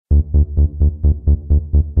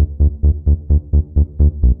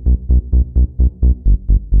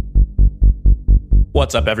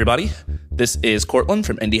What's up, everybody? This is Cortland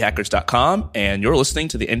from IndieHackers.com, and you're listening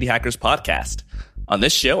to the Indie Hackers Podcast. On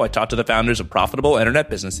this show, I talk to the founders of profitable internet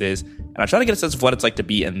businesses, and I try to get a sense of what it's like to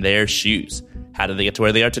be in their shoes. How did they get to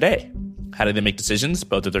where they are today? How do they make decisions,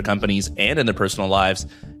 both at their companies and in their personal lives?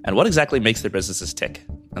 And what exactly makes their businesses tick?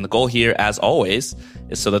 And the goal here, as always,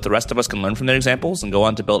 is so that the rest of us can learn from their examples and go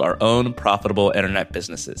on to build our own profitable internet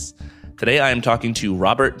businesses. Today, I am talking to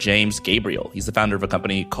Robert James Gabriel. He's the founder of a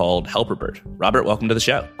company called Helperbird. Robert, welcome to the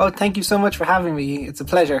show. Oh, thank you so much for having me. It's a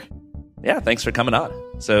pleasure. Yeah, thanks for coming on.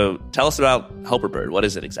 So tell us about Helperbird. What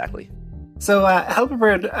is it exactly? So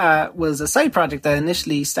Helperbird was a side project that I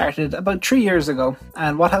initially started about 3 years ago.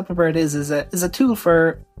 And what Helperbird is a tool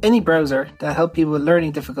for any browser that help people with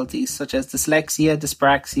learning difficulties, such as dyslexia,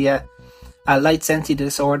 dyspraxia, light sensitive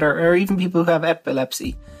disorder, or even people who have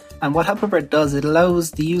epilepsy. And what Helperbird does, it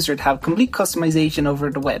allows the user to have complete customization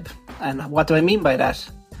over the web. And what do I mean by that?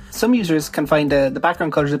 Some users can find the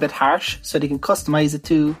background colors a bit harsh, so they can customize it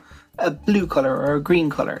to a blue color or a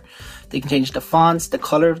green color. They can change the fonts, the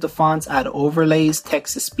color of the fonts, add overlays,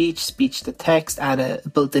 text to speech, speech to text, add a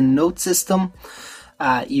built-in note system.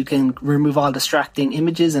 You can remove all distracting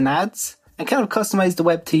images and ads and kind of customize the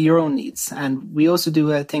web to your own needs. And we also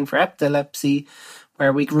do a thing for epilepsy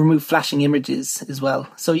where we can remove flashing images as well.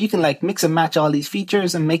 So you can mix and match all these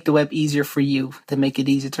features and make the web easier for you, to make it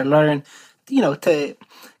easier to learn, to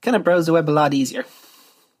kind of browse the web a lot easier.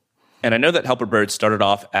 And I know that Helperbird started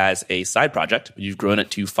off as a side project, but you've grown it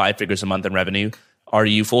to 5 figures a month in revenue. Are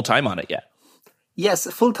you full-time on it yet? Yes,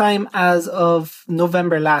 full-time as of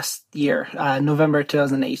November last year, November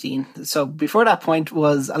 2018. So before that point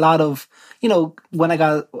was a lot of, when I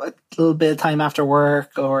got a little bit of time after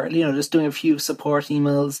work or, just doing a few support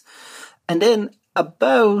emails. And then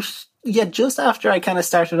just after I kind of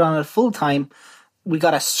started on it full-time, we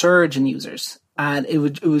got a surge in users. And it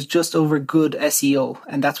was just over good SEO.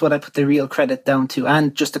 And that's what I put the real credit down to.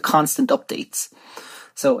 And just the constant updates.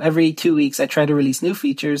 So every 2 weeks, I try to release new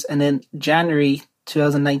features. And then January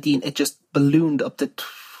 2019, it just ballooned up to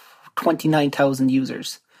 29,000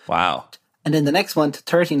 users. Wow. And then the next one to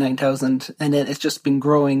 39,000. And then it's just been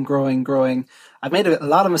growing. I've made a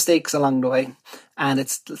lot of mistakes along the way. And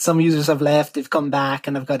some users have left, they've come back,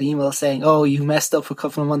 and I've got emails saying, oh, you messed up a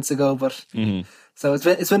couple of months ago. But So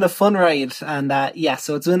it's been a fun ride. And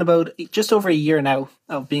so it's been about just over a year now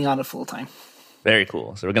of being on it full time. Very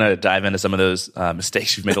cool. So we're going to dive into some of those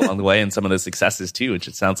mistakes you've made along the way and some of those successes too, which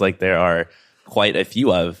it sounds like there are quite a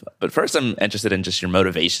few of. But first, I'm interested in just your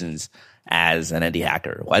motivations as an indie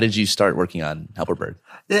hacker. Why did you start working on Helperbird?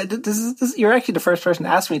 Yeah, you're actually the first person to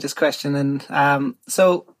ask me this question. And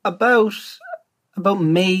so about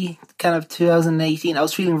May kind of 2018, I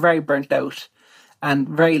was feeling very burnt out and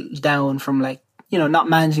very down from not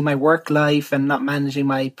managing my work life and not managing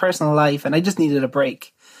my personal life. And I just needed a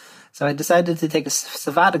break. So I decided to take a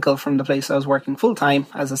sabbatical from the place I was working full-time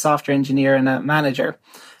as a software engineer and a manager.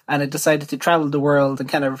 And I decided to travel the world and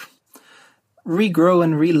kind of regrow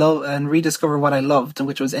and rediscover what I loved,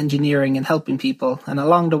 which was engineering and helping people. And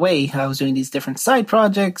along the way, I was doing these different side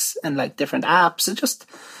projects and different apps and just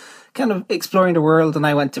kind of exploring the world. And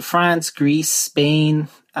I went to France, Greece, Spain,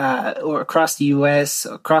 or across the US,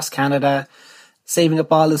 across Canada, saving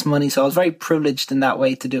up all this money. So I was very privileged in that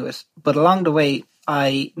way to do it. But along the way,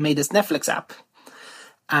 I made this Netflix app.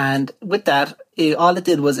 And with that, all it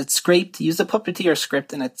did was used a Puppeteer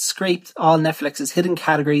script, and it scraped all Netflix's hidden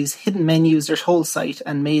categories, hidden menus, their whole site,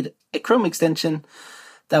 and made a Chrome extension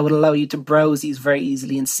that would allow you to browse these very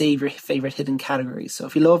easily and save your favorite hidden categories. So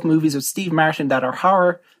if you love movies with Steve Martin that are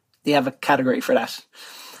horror, they have a category for that.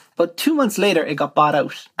 But 2 months later, it got bought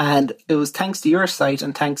out. And it was thanks to your site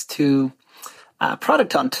and thanks to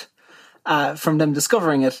Product Hunt from them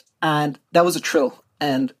discovering it. And that was a thrill.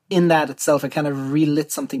 And in that itself, it kind of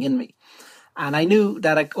relit something in me. And I knew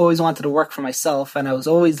that I always wanted to work for myself. And I was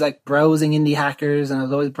always browsing indie hackers, and I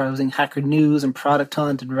was always browsing Hacker News and Product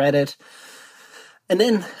Hunt and Reddit. And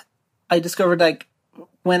then I discovered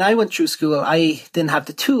when I went through school, I didn't have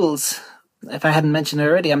the tools. If I hadn't mentioned it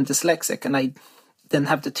already, I'm dyslexic, and I didn't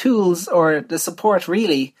have the tools or the support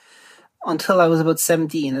really until I was about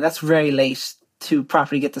 17. And that's very late to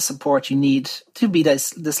properly get the support you need to be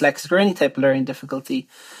dyslexic or any type of learning difficulty.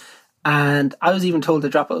 And I was even told to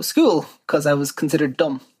drop out of school because I was considered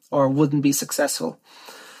dumb or wouldn't be successful.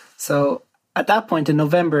 So at that point in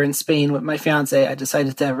November in Spain with my fiance, I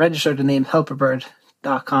decided to register the name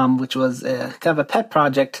Helperbird.com, which was kind of a pet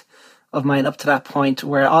project of mine up to that point,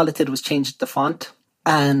 where all it did was change the font.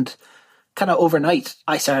 And kind of overnight,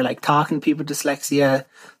 I started talking to people with dyslexia,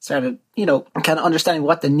 started, kind of understanding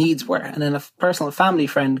what the needs were. And then a personal family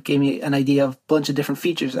friend gave me an idea of a bunch of different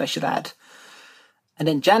features I should add. And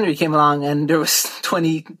then January came along and there was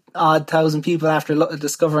 20 odd thousand people after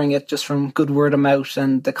discovering it just from good word of mouth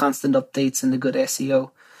and the constant updates and the good SEO.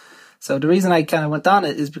 So the reason I kind of went on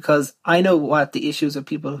it is because I know what the issues of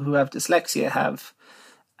people who have dyslexia have.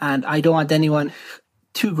 And I don't want anyone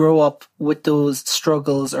to grow up with those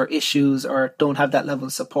struggles or issues or don't have that level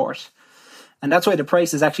of support. And that's why the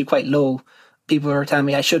price is actually quite low. People are telling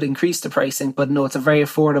me I should increase the pricing, but no, it's a very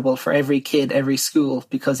affordable for every kid, every school,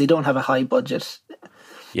 because they don't have a high budget.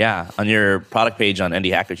 Yeah. On your product page on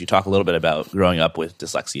Indie Hackers, you talk a little bit about growing up with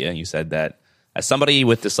dyslexia. And you said that as somebody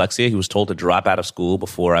with dyslexia who was told to drop out of school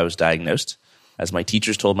before I was diagnosed, as my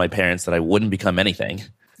teachers told my parents that I wouldn't become anything.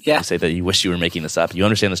 Yeah. You say that you wish you were making this up. You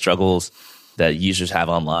understand the struggles that users have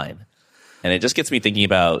online. And it just gets me thinking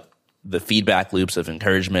about the feedback loops of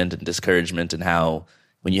encouragement and discouragement, and how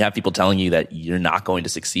when you have people telling you that you're not going to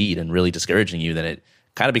succeed and really discouraging you, then it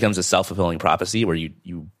kind of becomes a self-fulfilling prophecy where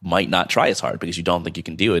you might not try as hard because you don't think you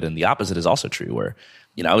can do it. And the opposite is also true, where,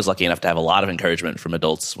 I was lucky enough to have a lot of encouragement from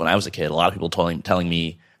adults when I was a kid. A lot of people telling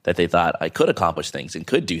me that they thought I could accomplish things and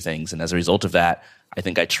could do things. And as a result of that, I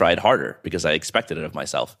think I tried harder because I expected it of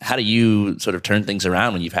myself. How do you sort of turn things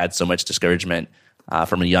around when you've had so much discouragement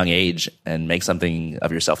from a young age and make something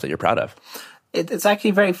of yourself that you're proud of? It's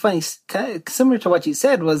actually very funny. Similar to what you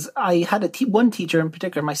said, was I had one teacher in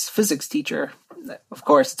particular, my physics teacher. Of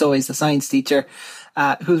course, it's always the science teacher,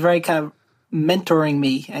 who's very kind of mentoring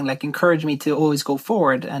me and like encouraged me to always go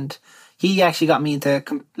forward. And he actually got me into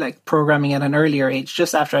like programming at an earlier age,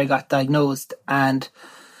 just after I got diagnosed. And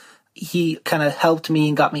he kind of helped me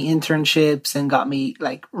and got me internships and got me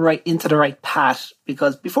like right into the right path.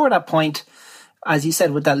 Because before that point, as you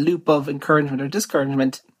said, with that loop of encouragement or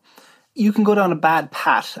discouragement, you can go down a bad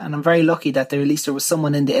path. And I'm very lucky that there was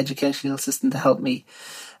someone in the educational system to help me.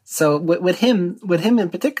 So with him in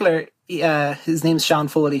particular, his name's Sean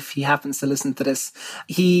Foley, if he happens to listen to this,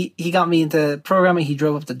 he got me into programming. He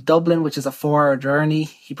drove up to Dublin, which is a 4-hour journey.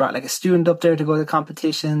 He brought like a student up there to go to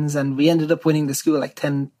competitions, and we ended up winning the school like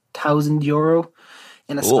 €10,000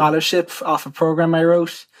 in a scholarship off a program I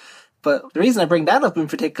wrote. But the reason I bring that up in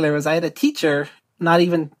particular was I had a teacher not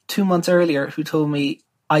even 2 months earlier who told me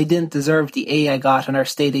I didn't deserve the A I got on our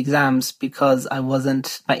state exams because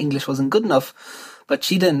my English wasn't good enough. But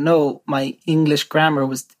she didn't know my English grammar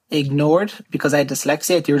was ignored because I had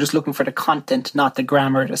dyslexia. They were just looking for the content, not the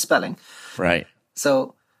grammar, the spelling. Right.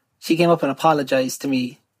 So she came up and apologized to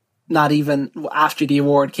me, not even after the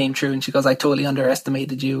award came through. And she goes, I totally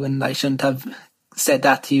underestimated you and I shouldn't have said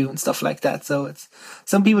that to you and stuff like that. So it's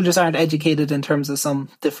some people just aren't educated in terms of some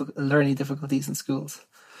learning difficulties in schools.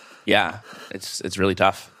 Yeah, it's really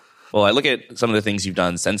tough. Well, I look at some of the things you've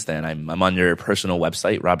done since then. I'm on your personal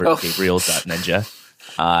website, robertgabriel.ninja.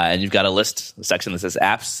 And you've got a section that says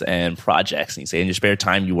apps and projects. And you say in your spare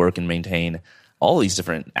time, you work and maintain all these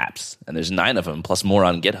different apps. And there's 9 of them, plus more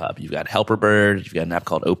on GitHub. You've got Helperbird. You've got an app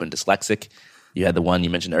called Open Dyslexic. You had the one you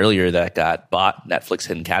mentioned earlier that got bought, Netflix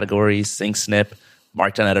Hidden Categories, SyncSnip,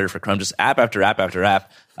 Markdown Editor for Chrome, just app after app after app.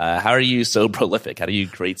 How are you so prolific? How do you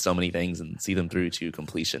create so many things and see them through to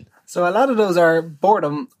completion? So a lot of those are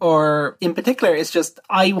boredom, or in particular, it's just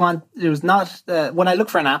when I look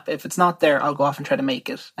for an app, if it's not there, I'll go off and try to make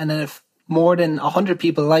it. And then if more than 100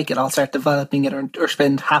 people like it, I'll start developing it or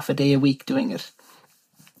spend half a day a week doing it.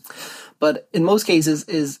 But in most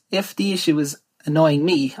cases, if the issue is annoying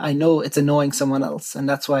me, I know it's annoying someone else. And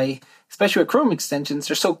that's why, especially with Chrome extensions,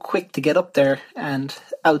 they're so quick to get up there and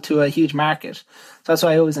out to a huge market. So that's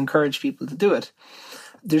why I always encourage people to do it.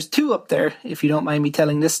 There's 2 up there, if you don't mind me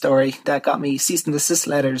telling this story, that got me cease and desist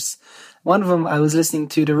letters. One of them, I was listening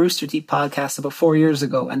to the Rooster Teeth podcast about 4 years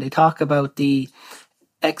ago, and they talk about the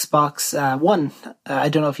Xbox One. I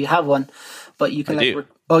don't know if you have one, but you can you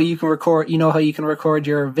can record. You know how you can record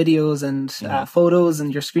your videos and photos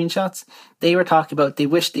and your screenshots. They were talking about they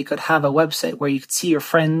wish they could have a website where you could see your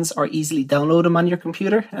friends or easily download them on your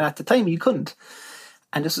computer, and at the time you couldn't.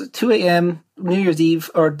 And this was 2 a.m. New Year's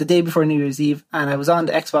Eve, or the day before New Year's Eve, and I was on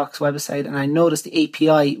the Xbox website, and I noticed the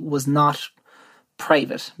API was not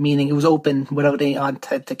private, meaning it was open without any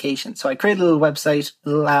authentication. So I created a little website, a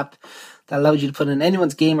little app that allowed you to put in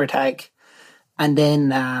anyone's gamer tag, and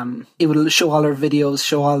then it would show all their videos,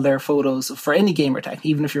 show all their photos for any gamer tag,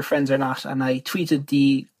 even if your friends are not. And I tweeted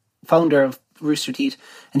the founder of Rooster Teeth,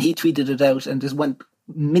 and he tweeted it out, and just went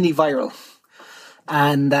mini viral.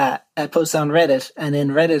 And I posted on Reddit, and then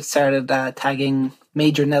Reddit started tagging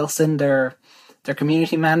Major Nelson, their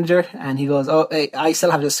community manager, and he goes, "Oh, hey, I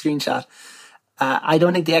still have this screenshot. I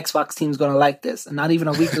don't think the Xbox team's going to like this." And not even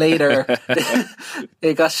a week later,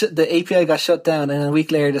 the API got shut down, and a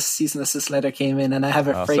week later, the cease and desist letter came in, and I have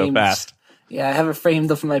it framed. So fast. Yeah, I have it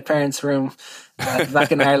framed up in my parents' room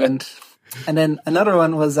back in Ireland. And then another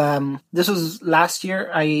one was this was last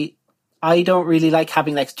year. I don't really like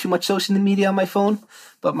having like too much social media on my phone,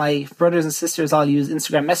 but my brothers and sisters all use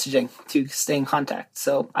Instagram messaging to stay in contact.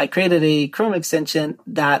 So I created a Chrome extension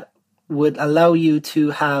that would allow you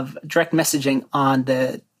to have direct messaging on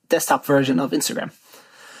the desktop version of Instagram.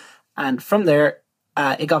 And from there,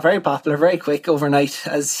 it got very popular very quick overnight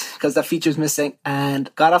because that feature's missing,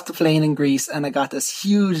 and got off the plane in Greece, and I got this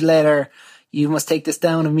huge letter. You must take this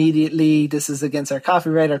down immediately. This is against our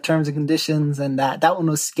copyright, our terms and conditions. And that one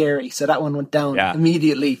was scary. So that one went down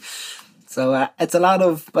immediately. So it's a lot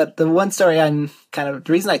of, but the one story the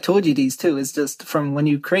reason I told you these too is just from when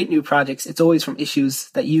you create new projects, it's always from issues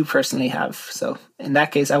that you personally have. So in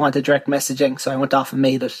that case, I wanted direct messaging. So I went off and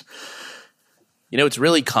made it. You know, it's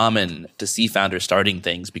really common to see founders starting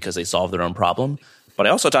things because they solve their own problem. But I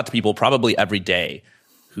also talk to people probably every day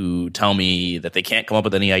who tell me that they can't come up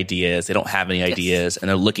with any ideas, they don't have any ideas, and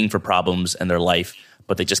they're looking for problems in their life,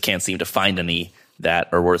 but they just can't seem to find any that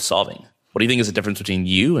are worth solving. What do you think is the difference between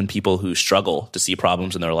you and people who struggle to see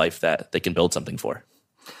problems in their life that they can build something for?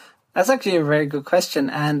 That's actually a very good question.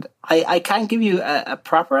 And I can't give you a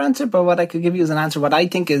proper answer, but what I could give you as an answer, what I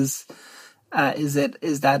think is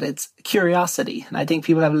that it's curiosity. And I think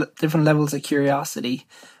people have different levels of curiosity.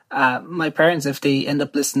 My parents, if they end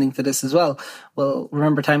up listening to this as well, will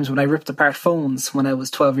remember times when I ripped apart phones when I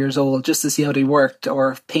was 12 years old just to see how they worked,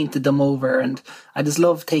 or painted them over. And I just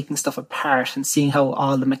love taking stuff apart and seeing how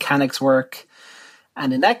all the mechanics work.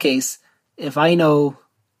 And in that case, if I know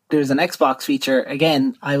there's an Xbox feature,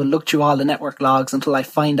 again, I will look through all the network logs until I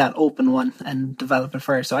find that open one and develop it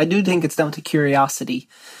first. So I do think it's down to curiosity.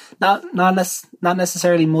 Not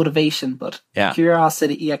necessarily motivation, but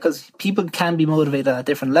curiosity. Yeah, because people can be motivated at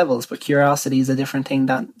different levels, but curiosity is a different thing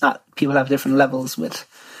that not people have different levels with.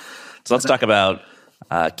 So let's talk about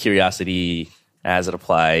curiosity as it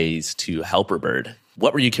applies to Helperbird.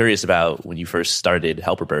 What were you curious about when you first started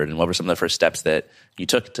Helperbird, and what were some of the first steps that you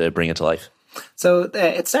took to bring it to life? So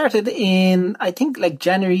it started in, I think, like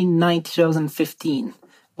January 9, 2015.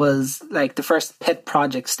 Was like the first pet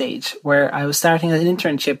project stage, where I was starting an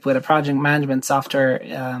internship with a project management software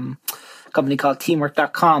company called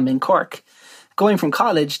Teamwork.com in Cork. Going from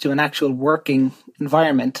college to an actual working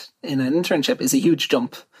environment in an internship is a huge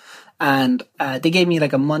jump. And they gave me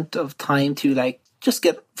like a month of time to like just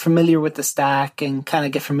get familiar with the stack and kind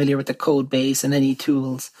of get familiar with the code base and any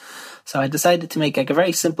tools. So I decided to make like a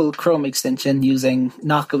very simple Chrome extension using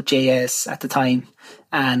Knockout.js at the time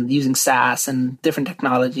and using Sass and different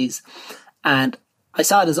technologies. And I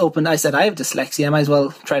saw it as open. I said, I have dyslexia. I might as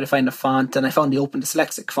well try to find a font. And I found the Open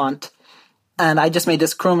Dyslexic font. And I just made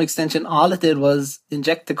this Chrome extension. All it did was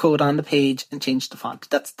inject the code on the page and change the font.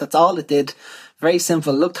 That's all it did. Very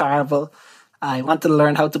simple. Looked horrible. I wanted to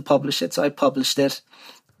learn how to publish it, so I published it.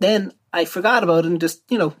 Then I forgot about it and just,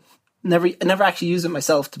 never actually used it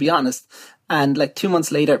myself, to be honest. And like 2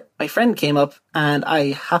 months later, my friend came up and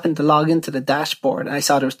I happened to log into the dashboard and I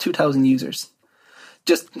saw there was 2,000 users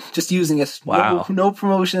just using it. Wow. No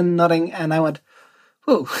promotion, nothing. And I went,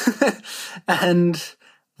 whoa. And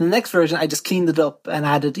the next version, I just cleaned it up and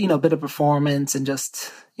added, a bit of performance and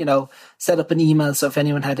just, set up an email. So if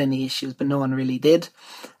anyone had any issues, but no one really did.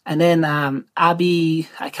 And then Abby,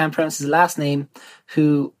 I can't pronounce his last name,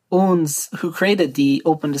 who created the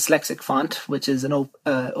Open Dyslexic font, which is an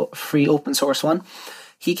free open source one.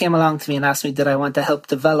 He came along to me and asked me, did I want to help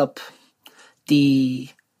develop the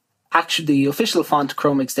official font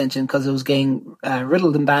Chrome extension, because it was getting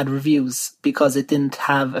riddled in bad reviews because it didn't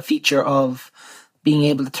have a feature of being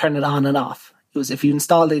able to turn it on and off. It was, if you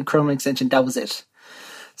installed the Chrome extension, that was it.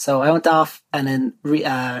 So I went off and then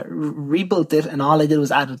rebuilt it, and all I did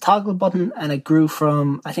was add a toggle button, and it grew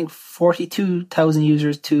from, I think, 42,000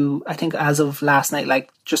 users to, I think as of last night, like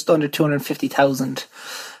just under 250,000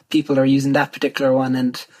 people are using that particular one.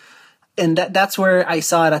 And that's where I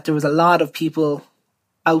saw that there was a lot of people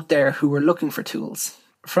out there who were looking for tools.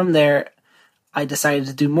 From there, I decided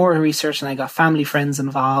to do more research, and I got family friends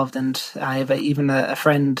involved, and I have even a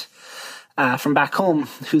friend from back home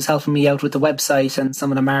who's helping me out with the website and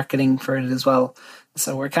some of the marketing for it as well.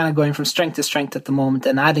 So we're kind of going from strength to strength at the moment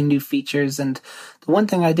and adding new features. And the one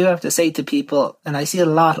thing I do have to say to people, and I see it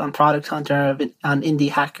a lot on Product Hunter, on Indie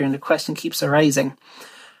Hacker, and the question keeps arising.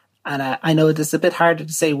 And I know it's a bit harder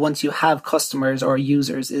to say once you have customers or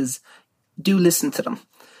users, is do listen to them.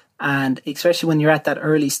 And especially when you're at that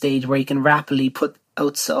early stage where you can rapidly put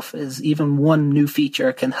out stuff, is even one new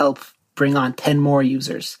feature can help bring on 10 more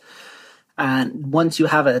users. And once you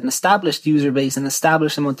have an established user base and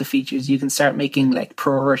established amount of features, you can start making like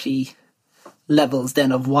priority levels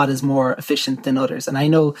then of what is more efficient than others. And I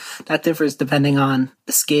know that differs depending on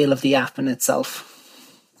the scale of the app in itself.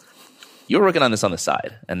 You were working on this on the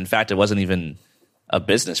side. And in fact, it wasn't even a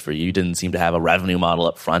business for you. You didn't seem to have a revenue model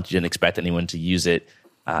up front. You didn't expect anyone to use it.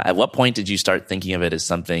 At what point did you start thinking of it as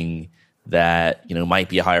something that, might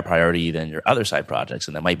be a higher priority than your other side projects,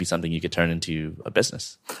 and that might be something you could turn into a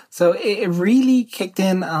business? So it really kicked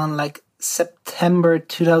in on September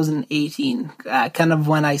 2018, kind of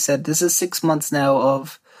when I said, this is 6 months now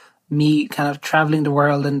of me kind of traveling the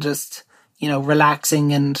world and just,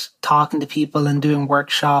 relaxing and talking to people and doing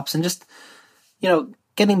workshops and just,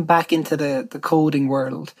 getting back into the coding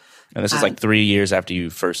world. And this is 3 years after you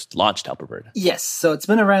first launched Helperbird. Yes. So it's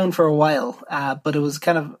been around for a while, but it was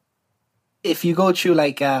kind of, if you go through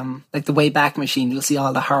the Wayback Machine, you'll see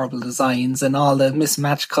all the horrible designs and all the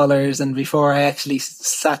mismatched colors. And before I actually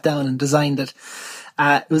sat down and designed it,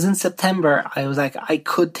 it was in September. I was like, I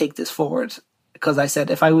could take this forward, because I said,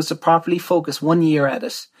 if I was to properly focus 1 year at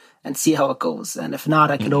it and see how it goes, and if not,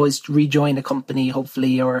 I could always rejoin the company,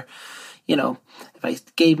 hopefully, or, if I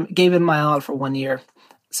gave it my all for 1 year.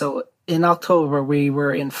 So in October, we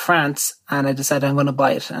were in France, and I decided I'm going to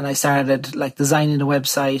buy it. And I started designing the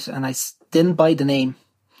website, and I didn't buy the name.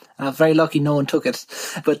 And I was very lucky no one took it.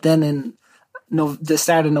 But then in the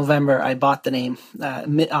start of November, I bought the name,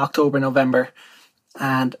 mid-October, November.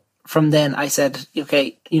 And from then I said,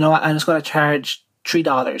 okay, what? I'm just going to charge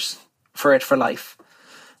 $3 for it for life.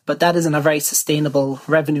 But that isn't a very sustainable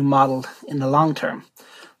revenue model in the long term.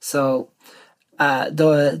 So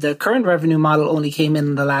the current revenue model only came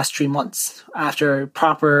in the last 3 months after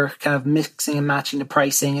proper kind of mixing and matching the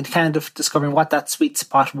pricing and kind of discovering what that sweet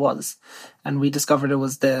spot was. And we discovered it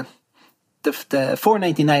was the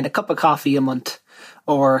 $4.99, a cup of coffee a month,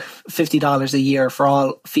 or $50 a year for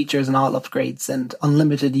all features and all upgrades, and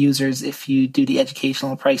unlimited users if you do the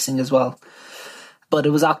educational pricing as well. But it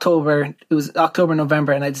was October,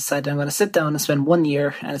 November, and I decided I'm going to sit down and spend 1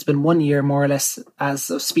 year. And it's been 1 year more or less as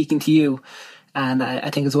of speaking to you. And I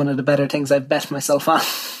think it's one of the better things I've bet myself on.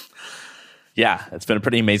 Yeah, it's been a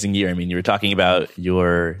pretty amazing year. I mean, you were talking about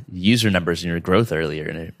your user numbers and your growth earlier,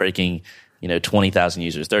 and breaking, 20,000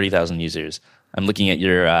 users, 30,000 users. I'm looking at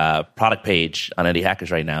your product page on Indie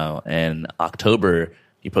Hackers right now. In October,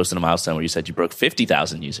 you posted a milestone where you said you broke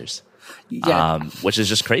 50,000 users. Yeah. Which is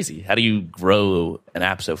just crazy. How do you grow an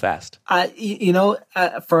app so fast?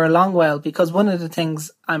 For a long while, because one of the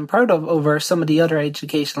things I'm proud of over some of the other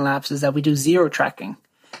educational apps is that we do zero tracking.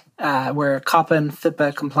 We're COPPA and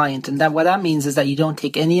FIPPA compliant. And what that means is that you don't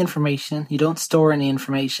take any information, you don't store any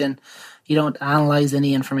information, you don't analyze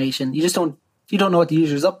any information. You don't know what the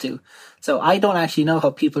user is up to. So I don't actually know how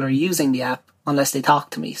people are using the app unless they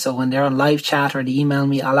talk to me. So when they're on live chat or they email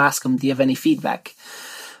me, I'll ask them, do you have any feedback?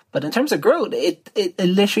 But in terms of growth, it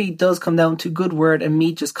literally does come down to good word and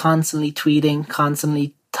me just constantly tweeting,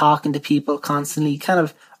 constantly talking to people, constantly kind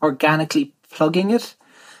of organically plugging it.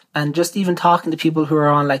 And just even talking to people who are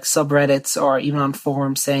on subreddits or even on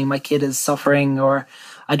forums saying my kid is suffering or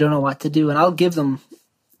I don't know what to do. And I'll give them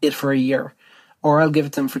it for a year, or I'll give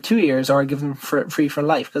it to them for 2 years, or I'll give them free for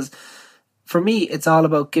life. Because for me, it's all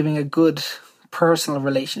about giving a good personal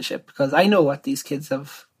relationship, because I know what these kids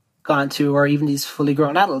have gone to, or even these fully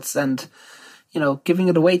grown adults, and giving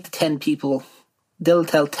it away to 10 people, they'll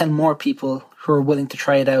tell 10 more people who are willing to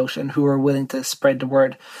try it out and who are willing to spread the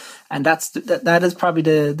word. And that is probably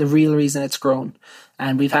the real reason it's grown.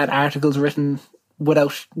 And we've had articles written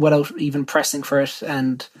without even pressing for it,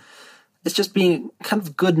 and it's just being kind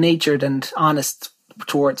of good natured and honest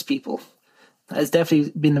towards people. Has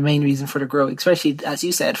definitely been the main reason for the growth, especially as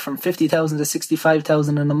you said, from 50,000 to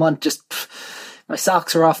 65,000 in a month. Just my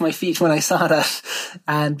socks are off my feet when I saw that.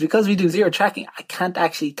 And because we do zero tracking, I can't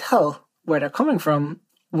actually tell where they're coming from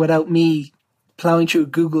without me plowing through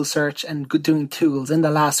Google search and doing tools. In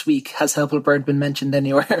the last week, has Helperbird been mentioned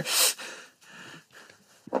anywhere?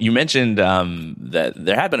 You mentioned that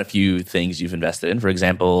there have been a few things you've invested in. For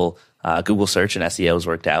example, Google search and SEO has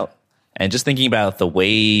worked out. And just thinking about the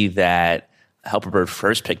way that Helperbird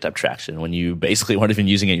first picked up traction, when you basically weren't even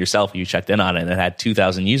using it yourself, you checked in on it and it had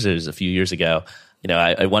 2,000 users a few years ago.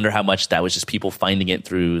 I wonder how much that was just people finding it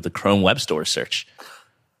through the Chrome Web Store search.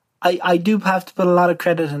 I do have to put a lot of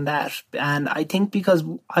credit in that. And I think because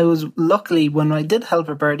I was luckily when I did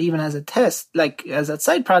Helperbird, even as a test, as a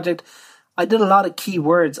side project, I did a lot of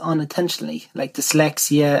keywords unintentionally, like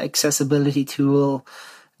dyslexia, accessibility tool.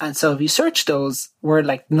 And so if you search those, we're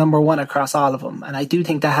number one across all of them. And I do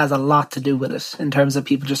think that has a lot to do with it in terms of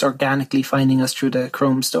people just organically finding us through the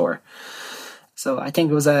Chrome store. So I think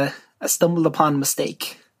it was a stumbled upon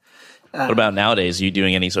mistake. What about nowadays? Are you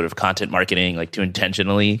doing any sort of content marketing, like to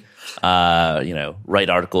intentionally, write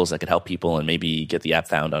articles that could help people and maybe get the app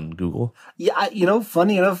found on Google? Yeah,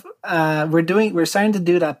 funny enough, we're starting to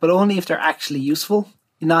do that, but only if they're actually useful,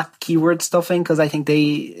 not keyword stuffing, because I think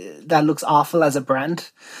that looks awful as a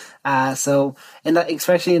brand. So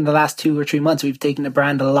especially in the last 2 or 3 months, we've taken the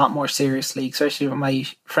brand a lot more seriously, especially with my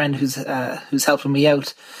friend who's helping me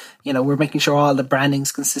out. We're making sure all the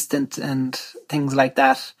branding's consistent and things like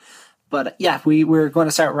that. But yeah, we're going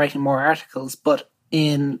to start writing more articles. But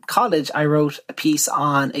in college, I wrote a piece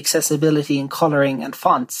on accessibility and coloring and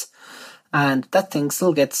fonts. And that thing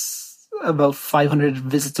still gets about 500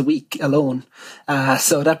 visits a week alone.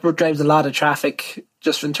 So that drives a lot of traffic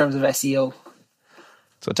just in terms of SEO.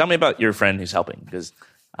 So tell me about your friend who's helping, because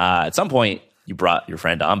at some point you brought your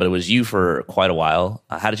friend on, but it was you for quite a while.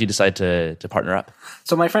 How did you decide to partner up?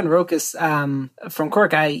 So my friend Rokas from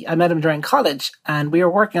Cork, I met him during college, and we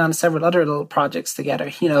were working on several other little projects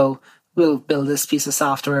together. We'll build this piece of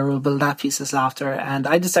software, we'll build that piece of software, and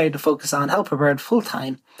I decided to focus on Helperbird full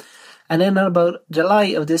time. And then in about July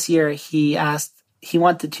of this year, he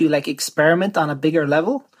wanted to experiment on a bigger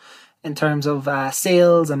level in terms of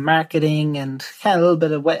sales and marketing and kind of a little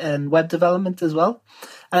bit of web development as well.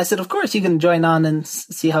 And I said, of course, you can join on and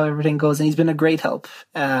see how everything goes. And he's been a great help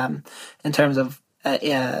in terms of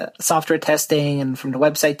software testing and from the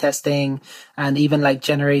website testing, and even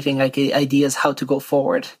generating ideas how to go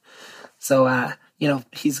forward. So,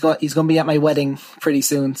 he's going to be at my wedding pretty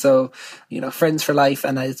soon. So, friends for life.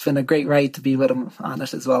 And it's been a great ride to be with him on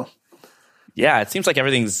it as well. Yeah, it seems like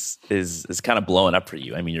everything's is kind of blowing up for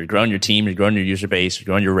you. I mean, you're growing your team, you're growing your user base, you're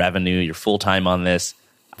growing your revenue, you're full-time on this.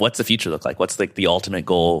 What's the future look like? What's the ultimate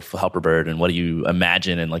goal for Helperbird, and what do you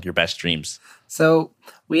imagine in your best dreams? So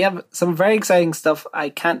we have some very exciting stuff. I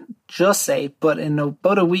can't just say, but in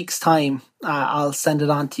about a week's time, I'll send it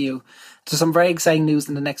on to you. So some very exciting news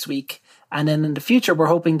in the next week. And then in the future, we're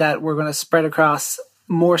hoping that we're going to spread across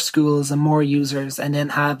more schools and more users, and then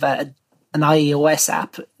have an iOS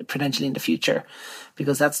app potentially in the future,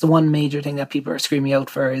 because that's the one major thing that people are screaming out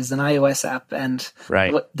for is an iOS app. And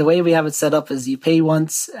right. The way we have it set up is you pay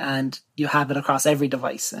once and you have it across every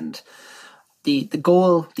device. And the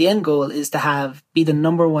end goal is to be the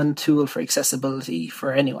number one tool for accessibility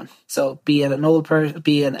for anyone. So be it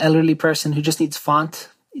be an elderly person who just needs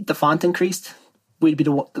the font increased, we'd be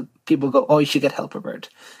the people go, oh, you should get Helperbird.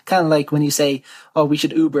 Kind of like when you say, oh, we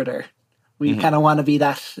should Uber there. We kind of want to be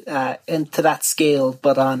that into that scale,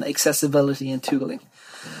 but on accessibility and tooling.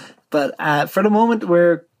 But for the moment,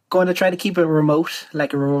 we're going to try to keep it remote,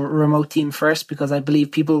 like a remote team first, because I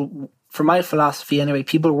believe people, for my philosophy anyway,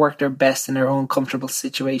 people work their best in their own comfortable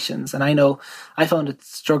situations. And I know I found it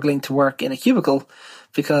struggling to work in a cubicle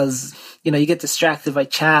because, you get distracted by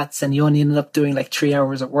chats and you only end up doing 3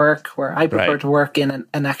 hours at work, where I prefer to work in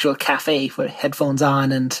an actual cafe with headphones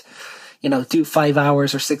on and do 5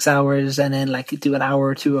 hours or 6 hours and then do an hour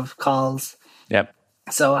or two of calls. Yep.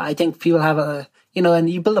 So I think people have and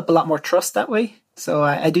you build up a lot more trust that way. So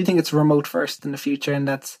I do think it's remote first in the future. And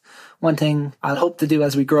that's one thing I'll hope to do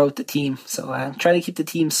as we grow the team. So I'm trying to keep the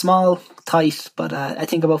team small, tight, but I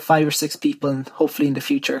think about 5 or 6 people, and hopefully in the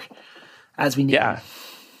future as we need.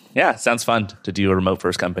 Yeah. Sounds fun to do a remote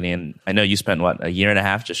first company. And I know you spent a year and a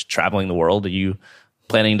half just traveling the world. Are you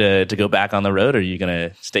planning to go back on the road, or are you going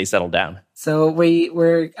to stay settled down? So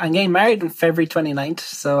I'm getting married on February 29th.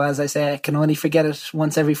 So as I say, I can only forget it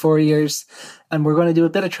once every 4 years. And we're going to do a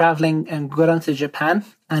bit of traveling and go down to Japan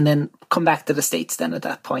and then come back to the States then at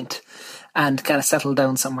that point and kind of settle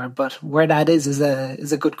down somewhere. But where that is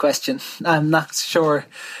a good question. I'm not sure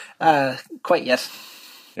quite yet.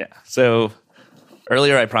 Yeah. So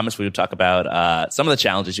earlier, I promised we would talk about some of the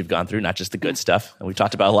challenges you've gone through, not just the good stuff. And we've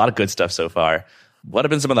talked about a lot of good stuff so far. What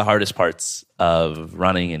have been some of the hardest parts of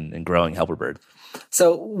running and growing Helperbird?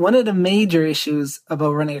 So one of the major issues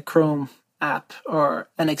about running a Chrome app or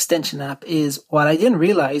an extension app is what I didn't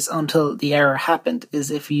realize until the error happened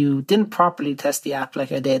is if you didn't properly test the app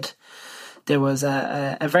like I did, there was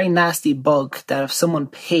a very nasty bug that if someone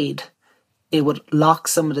paid, it would lock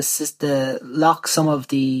some of the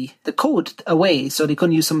code away, so they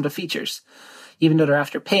couldn't use some of the features, even though they're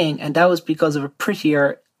after paying. And that was because of a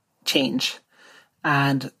prettier change.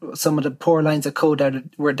 And some of the poor lines of code that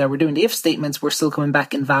were doing the if statements were still coming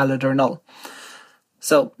back invalid or null.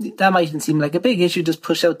 So that mightn't seem like a big issue, just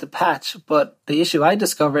push out the patch. But the issue I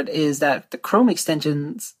discovered is that the Chrome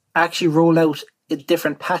extensions actually roll out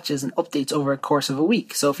different patches and updates over a course of a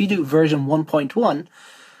week. So if you do version 1.1,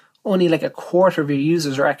 only a quarter of your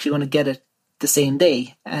users are actually going to get it the same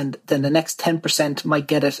day. And then the next 10% might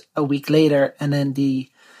get it a week later. And then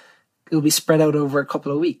the it will be spread out over a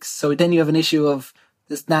couple of weeks. So then you have an issue of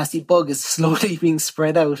this nasty bug is slowly being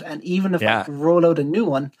spread out. And even if I roll out a new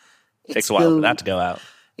one, it takes a while for that to go out.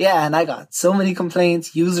 Yeah, and I got so many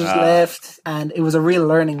complaints, users left, and it was a real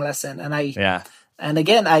learning lesson. And and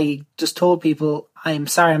again, I just told people, I'm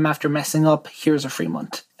sorry, I'm after messing up. Here's a free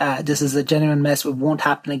month. This is a genuine mess. It won't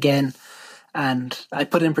happen again. And I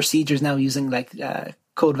put in procedures now using like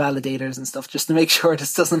code validators and stuff just to make sure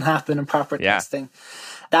this doesn't happen in proper testing.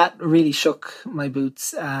 That really shook my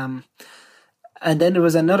boots. And then there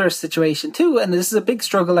was another situation too, and this is a big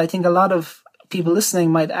struggle I think a lot of people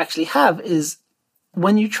listening might actually have, is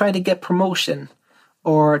when you try to get promotion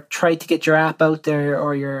or try to get your app out there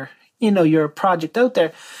or your project out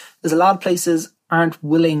there, there's a lot of places aren't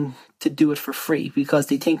willing to do it for free because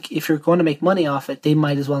they think if you're going to make money off it, they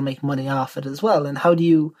might as well make money off it as well. And how do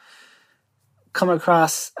you come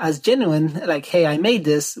across as genuine, like, hey, I made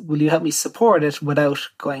this, will you help me support it, without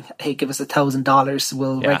going, hey, give us $1,000,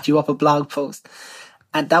 we'll write you up a blog post.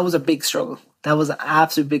 And that was a big struggle. That was an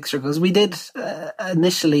absolute big struggle. Because we did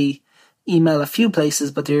initially email a few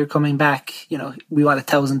places, but they were coming back, we want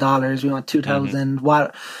 $1,000, we want $2,000,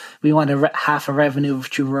 what we want half a revenue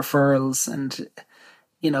through referrals, and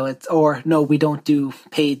it's, or no, we don't do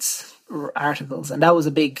paid articles. And that was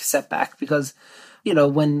a big setback because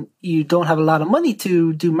when you don't have a lot of money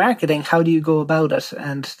to do marketing, how do you go about it?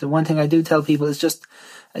 And the one thing I do tell people is just,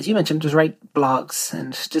 as you mentioned, just write blogs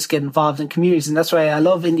and just get involved in communities. And that's why I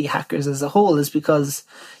love Indie Hackers as a whole, is because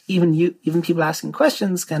even people asking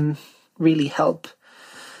questions can really help.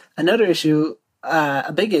 Another issue,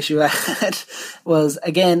 a big issue I had was,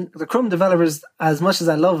 again, the Chrome developers, as much as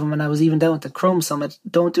I love them, and I was even down at the Chrome Summit,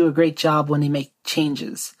 don't do a great job when they make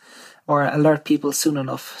changes or alert people soon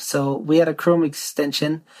enough. So we had a Chrome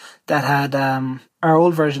extension that had, our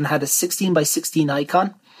old version had a 16 by 16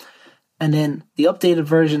 icon. And then the updated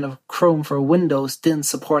version of Chrome for Windows didn't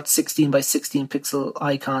support 16 by 16 pixel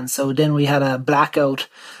icons. So then we had a blackout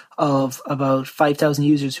of about 5,000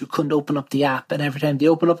 users who couldn't open up the app. And every time they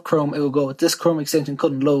open up Chrome, it would go, this Chrome extension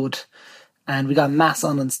couldn't load. And we got mass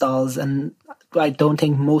uninstalls. And I don't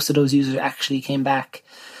think most of those users actually came back.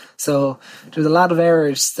 So there's a lot of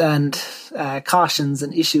errors and cautions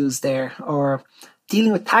and issues there. Or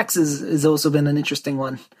dealing with taxes has also been an interesting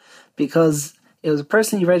one, because it was a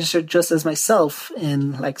person who registered just as myself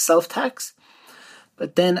in like self-tax.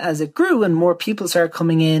 But then as it grew and more people started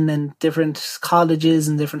coming in, and different colleges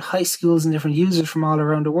and different high schools and different users from all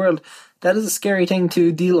around the world, that is a scary thing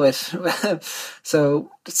to deal with. So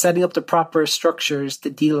setting up the proper structures to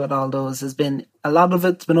deal with all those has been, a lot of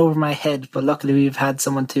it's been over my head, but luckily we've had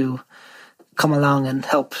someone to come along and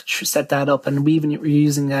help set that up. And we even were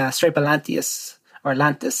using Stripe Atlantis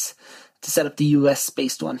to set up the US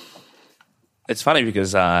based one. It's funny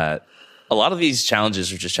because a lot of these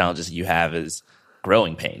challenges are just challenges that you have as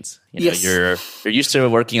growing pains. You're used to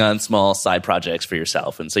working on small side projects for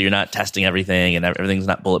yourself, and so you're not testing everything, and everything's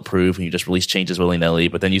not bulletproof, and you just release changes willy-nilly.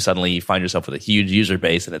 But then you suddenly find yourself with a huge user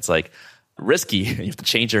base, and it's like risky. You have to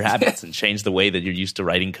change your habits and change the way that you're used to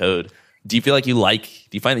writing code. Do you find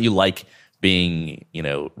that you like being,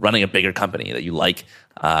 running a bigger company, that you like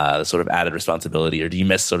the sort of added responsibility, or do you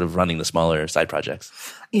miss sort of running the smaller side projects?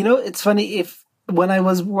 It's funny, when I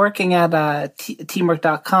was working at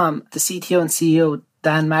teamwork.com, the CTO and CEO,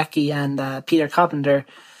 Dan Mackey and Peter Carpenter,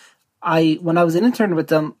 when I was an intern with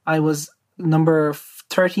them, I was number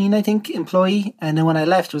 13, I think, employee. And then when I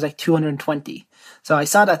left, it was like 220. So I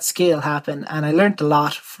saw that scale happen, and I learned a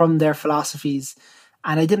lot from their philosophies.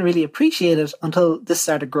 And I didn't really appreciate it until this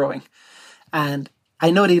started growing. And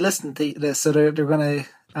I know they listened to this, so they're going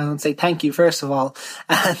to say thank you, first of all.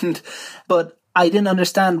 But I didn't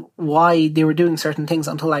understand why they were doing certain things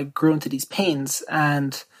until I grew into these pains,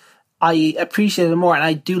 and I appreciated it more. And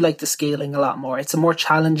I do like the scaling a lot more. It's a more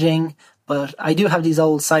challenging, but I do have these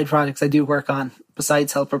old side projects I do work on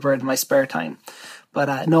besides Helperbird in my spare time.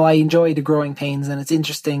 But no, I enjoy the growing pains, and it's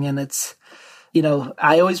interesting, and it's,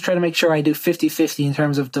 I always try to make sure I do 50-50 in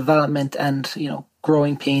terms of development and,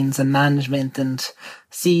 growing pains and management and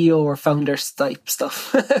CEO or founder type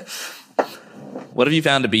stuff. What have you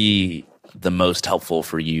found to be the most helpful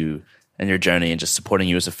for you and your journey, and just supporting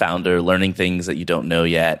you as a founder, learning things that you don't know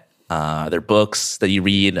yet? Are there books that you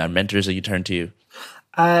read, mentors that you turn to?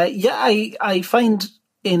 I find,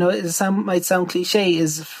 it might sound cliche,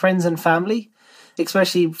 is friends and family,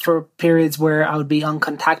 especially for periods where I would be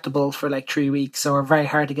uncontactable for like 3 weeks or very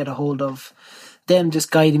hard to get a hold of. Them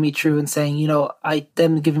just guiding me through and saying,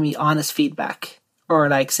 them giving me honest feedback, or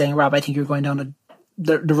like saying, Rob, I think you're going down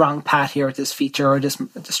the wrong path here with this feature or this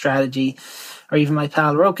strategy. Or even my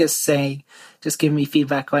pal Rokas saying, just giving me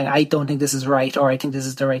feedback going, I don't think this is right, or I think this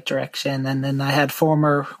is the right direction. And then I had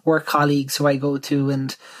former work colleagues who I go to,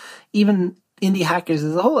 and even Indie Hackers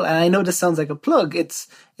as a whole. And I know this sounds like a plug. It's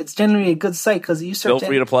generally a good site because you feel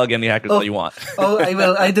free to plug Indie Hackers all you want. I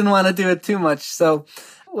will. I didn't want to do it too much. So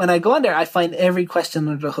when I go on there, I find every question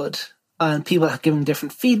under the hood. And people have given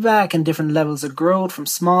different feedback and different levels of growth, from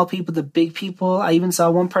small people to big people. I even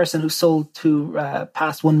saw one person who sold to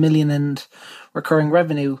past 1 million in recurring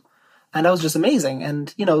revenue. And that was just amazing.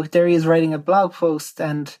 And, there he is writing a blog post,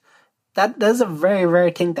 and that is a very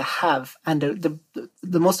rare thing to have. And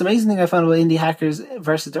the most amazing thing I found about Indie Hackers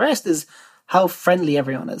versus the rest is how friendly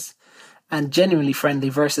everyone is. And genuinely friendly,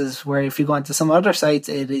 versus where if you go onto some other sites,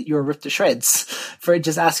 you're ripped to shreds for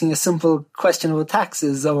just asking a simple question about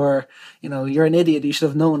taxes, or, you're an idiot, you should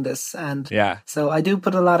have known this. And so I do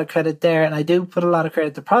put a lot of credit there, and I do put a lot of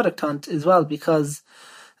credit to Product Hunt as well, because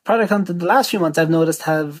Product Hunt in the last few months I've noticed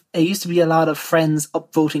it used to be a lot of friends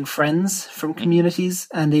upvoting friends from communities,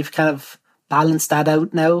 and they've kind of balanced that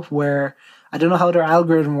out now, where I don't know how their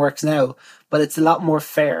algorithm works now, but it's a lot more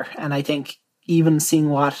fair. And I think even seeing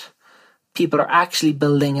what people are actually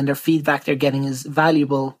building and their feedback they're getting is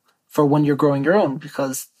valuable for when you're growing your own,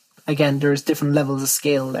 because again, there's different levels of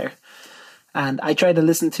scale there. And I try to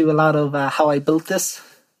listen to a lot of How I Built This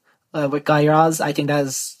with Guy Raz. I think that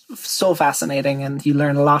is so fascinating, and you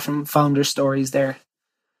learn a lot from founder stories there.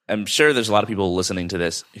 I'm sure there's a lot of people listening to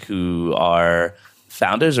this who are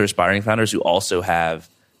founders or aspiring founders who also have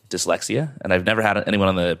dyslexia. And I've never had anyone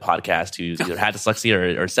on the podcast who's either had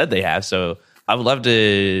dyslexia or said they have. So I would love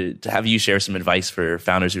to have you share some advice for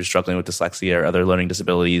founders who are struggling with dyslexia or other learning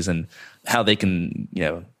disabilities, and how they can,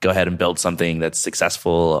 go ahead and build something that's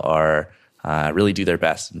successful, or really do their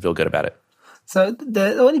best and feel good about it. So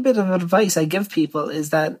the only bit of advice I give people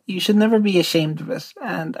is that you should never be ashamed of it.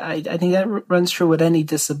 And I think that runs true with any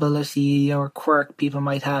disability or quirk people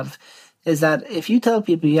might have, is that if you tell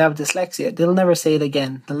people you have dyslexia, they'll never say it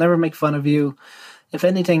again. They'll never make fun of you. If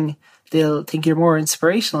anything, they'll think you're more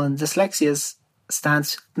inspirational. And dyslexia's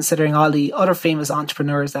stance, considering all the other famous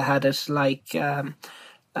entrepreneurs that had it, like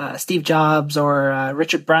Steve Jobs or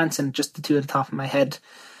Richard Branson, just the two at the top of my head.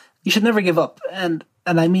 You should never give up. And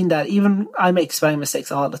I mean that. Even I make spelling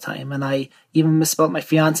mistakes all the time, and I even misspelled my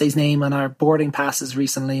fiance's name on our boarding passes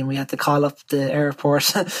recently, and we had to call up the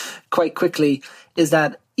airport quite quickly. Is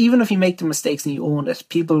that even if you make the mistakes and you own it,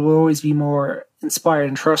 people will always be more inspired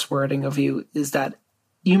and trustworthy of you. Is that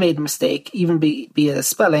you made a mistake, even be it a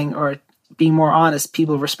spelling or being more honest,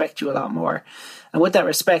 people respect you a lot more. And with that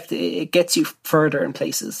respect, it gets you further in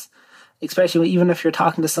places. Especially even if you're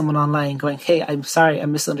talking to someone online going, hey, I'm sorry, I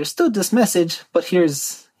misunderstood this message, but here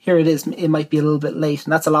it is. It might be a little bit late.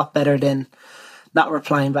 And that's a lot better than not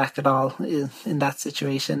replying back at all in that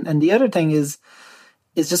situation. And the other thing is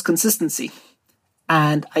just consistency.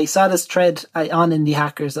 And I saw this thread on Indie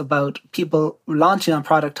Hackers about people launching on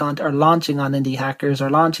Product Hunt or launching on Indie Hackers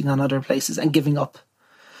or launching on other places and giving up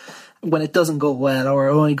when it doesn't go well or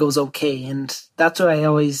it only goes okay. And that's what I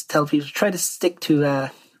always tell people, try to stick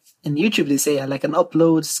to in YouTube, they say like an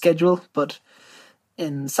upload schedule, but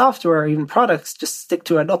in software or even products, just stick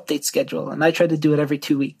to an update schedule. And I try to do it every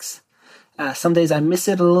 2 weeks. Some days I miss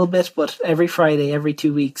it a little bit, but every Friday, every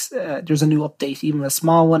 2 weeks, there's a new update, even a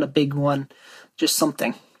small one, a big one, just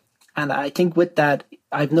something. And I think with that,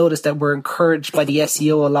 I've noticed that we're encouraged by the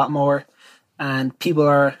SEO a lot more, and people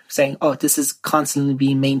are saying, oh, this is constantly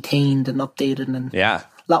being maintained and updated, and a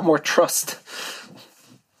lot more trust.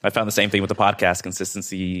 I found the same thing with the podcast.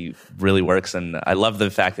 Consistency really works. And I love the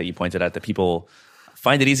fact that you pointed out that people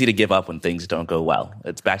find it easy to give up when things don't go well.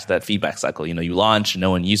 It's back to that feedback cycle. You launch, no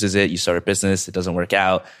one uses it, you start a business, it doesn't work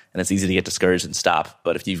out, and it's easy to get discouraged and stop.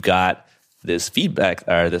 But if you've got this feedback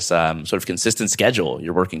or this sort of consistent schedule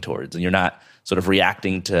you're working towards, and you're not sort of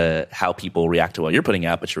reacting to how people react to what you're putting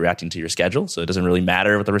out, but you're reacting to your schedule, so it doesn't really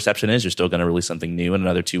matter what the reception is, you're still going to release something new in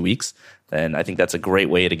another 2 weeks, then I think that's a great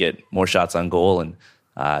way to get more shots on goal and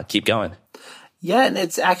keep going. Yeah, and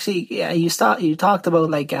it's actually, you talked about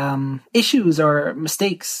like issues or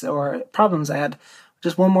mistakes or problems I had.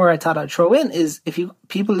 Just one more I thought I'd throw in is if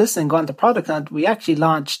people listening go on to Product Hunt, we actually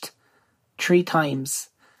launched 3 times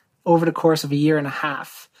over the course of a year and a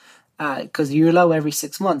half, because you allow every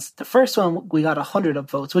 6 months. The first one, we got 100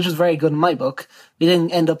 upvotes, which was very good in my book. I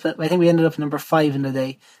think we ended up number 5 in the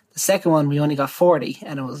day. The second one, we only got 40,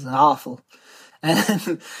 and it was awful.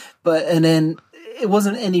 And then it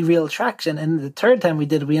wasn't any real traction. And the third time we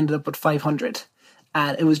did it, we ended up with 500.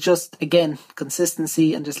 And it was just, again,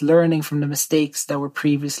 consistency and just learning from the mistakes that were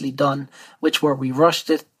previously done, which were we rushed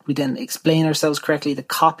it. We didn't explain ourselves correctly. The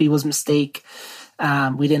copy was a mistake.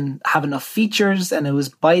 We didn't have enough features. And it was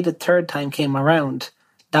by the third time came around,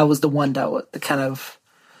 that was the one that kind of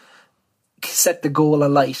set the goal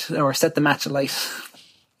alight, or set the match alight.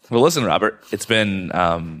 Well, listen, Robert, it's been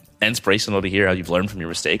inspirational to hear how you've learned from your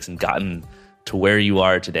mistakes and gotten to where you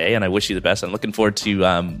are today. And I wish you the best. I'm looking forward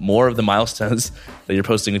to more of the milestones that you're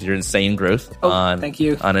posting with your insane growth thank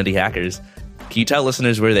you. On Indie Hackers. Can you tell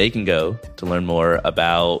listeners where they can go to learn more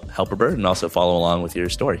about Helperbird and also follow along with your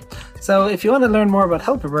story? So if you want to learn more about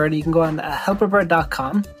Helperbird, you can go on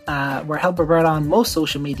helperbird.com. We're Helperbird on most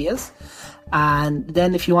social medias. And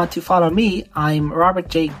then if you want to follow me, I'm Robert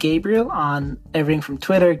J. Gabriel on everything from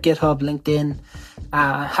Twitter, GitHub, LinkedIn.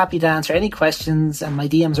 Happy to answer any questions, and my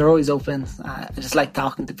DMs are always open. I just like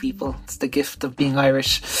talking to people. It's the gift of being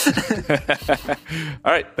Irish.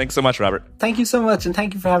 All right. Thanks so much, Robert. Thank you so much, and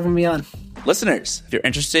thank you for having me on. Listeners, if you're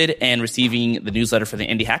interested in receiving the newsletter for the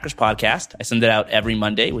Indie Hackers podcast, I send it out every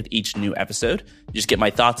Monday with each new episode. You just get my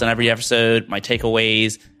thoughts on every episode, my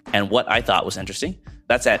takeaways, and what I thought was interesting.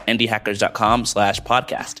 That's at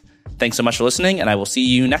indiehackers.com/podcast. Thanks so much for listening, and I will see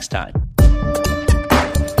you next time.